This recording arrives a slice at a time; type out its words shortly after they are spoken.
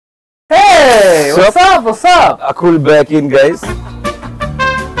what's up? What's up? Akkul back in, guys.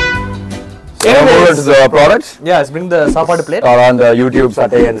 Over to the product. Yeah, let's bring the sapadu plate. Or on the YouTube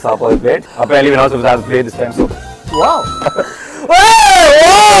satay and the sapadu plate. Apparently, we're not supposed to have the plate this time, so. Wow.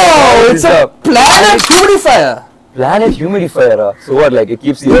 Whoa! It's a planet humidifier. Planet humidifier. So what? Like it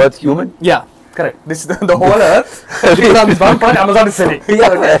keeps the Earth humid? Yeah. Correct. This is the whole Earth. From this one point, Amazon is sitting.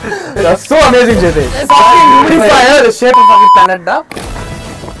 Yeah. That's so amazing, Jaytesh. It's a humidifier, the shape of fucking planet da.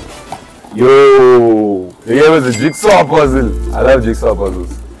 Yo, here was a jigsaw puzzle. I love jigsaw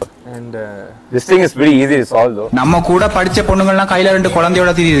puzzles. And this thing is pretty easy to solve though. நம்ம கூட படிச்ச பொண்ணுங்கலாம் கையில ரெண்டு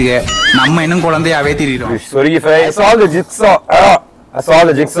குழந்தையோட திரியுதுங்க. நம்ம இன்னும் குழந்தையாவே திரிறோம். Sorry if I solved the jigsaw. I solved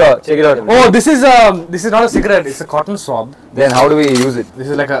the jigsaw. Check it out. oh, this is not a cigarette. It's a cotton swab. Then how do we use it? This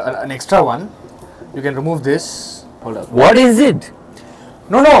is like an extra one. You can remove this. Hold up. What is it?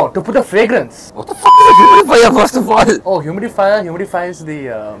 No, to put a fragrance. What the fuck is a humidifier first of all? Oh, humidifier humidifies the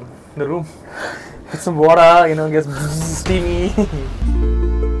room. Put some water, gets steamy.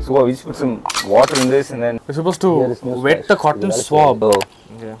 So we just put some water in this and then We're supposed to wet the cotton swab.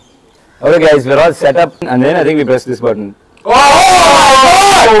 Okay. Okay guys, we're all set up and then I think we press this button.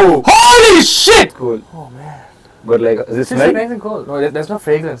 Oh! Holy shit! Cool. Oh man. But like, is this This smell? is nice and cold. No, there's no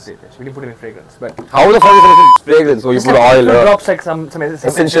fragrance. We didn't put any fragrance. But How the fuck is it fragrance? So you put oil. drops like some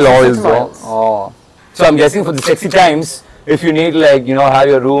Essential oils. Oh. So I'm guessing for the sexy times, if you need like, have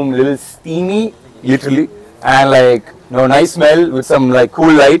your room a little steamy, literally, and like, nice smell with some like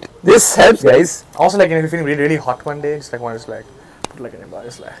cool light. This helps, guys. Also, like, if you're feeling really, really hot one day, it's like one is like, put like an bar,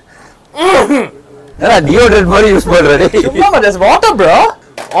 it's like. Deodorant for use for ready. Mama, there's water, bro.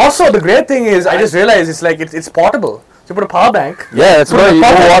 Also, the great thing is, I just realized it's like it's portable. So you put a power bank. Yeah, that's why you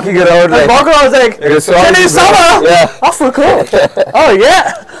go walking around like. Walking around, I was like, Chennai summer. Yeah. Oh, so cool. Oh yeah.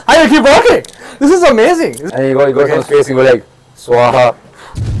 I will keep walking. This is amazing. And you go on space and go like, Swaha.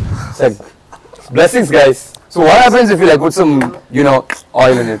 It's like blessings, guys. So what happens if you like put some,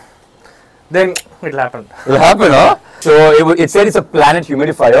 oil in it? Then it'll happen. It'll happen, huh? So it said it's a planet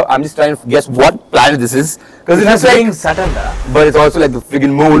humidifier. I'm just trying to guess what planet this is. Because it's just like Saturn, but it's also like the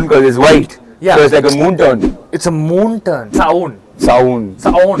friggin' moon because it's white. Yeah. So it's like a moon turn. it's a moon turn. Sound.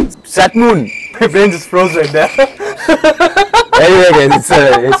 Sat moon. My brain just froze right there. Anyway, guys,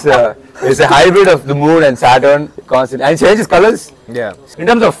 it's a hybrid of the moon and Saturn. Constant and it changes colors. Yeah. In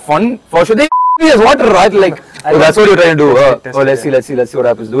terms of fun, for sure, there's water, right? Like, that's what you're trying to do. Let's see what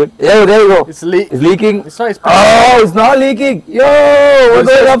happens. Do it. Yeah, there you go. It's leaking. It's not. It's not leaking. Yo, we're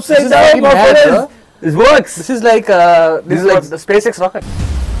going upside down, my friends. This works. This is like the SpaceX rocket.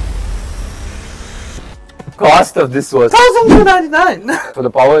 Cost of this was $1,299. for the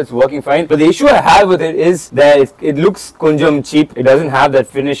power. It's working fine. But the issue I have with it is that it looks kunjam cheap. It doesn't have that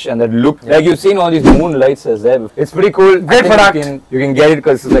finish and that look. Like you've seen all these moon lights as there. It's pretty cool. Great product. You can get it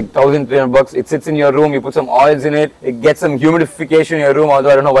because it's like $1,300. It sits in your room. You put some oils in it. It gets some humidification in your room.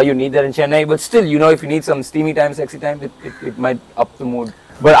 Although I don't know why you need that in Chennai. But still, if you need some steamy time, sexy time, it might up the mood.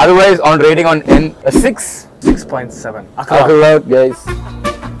 But otherwise, on rating on N, a 6. 6.7. Akkul out, guys.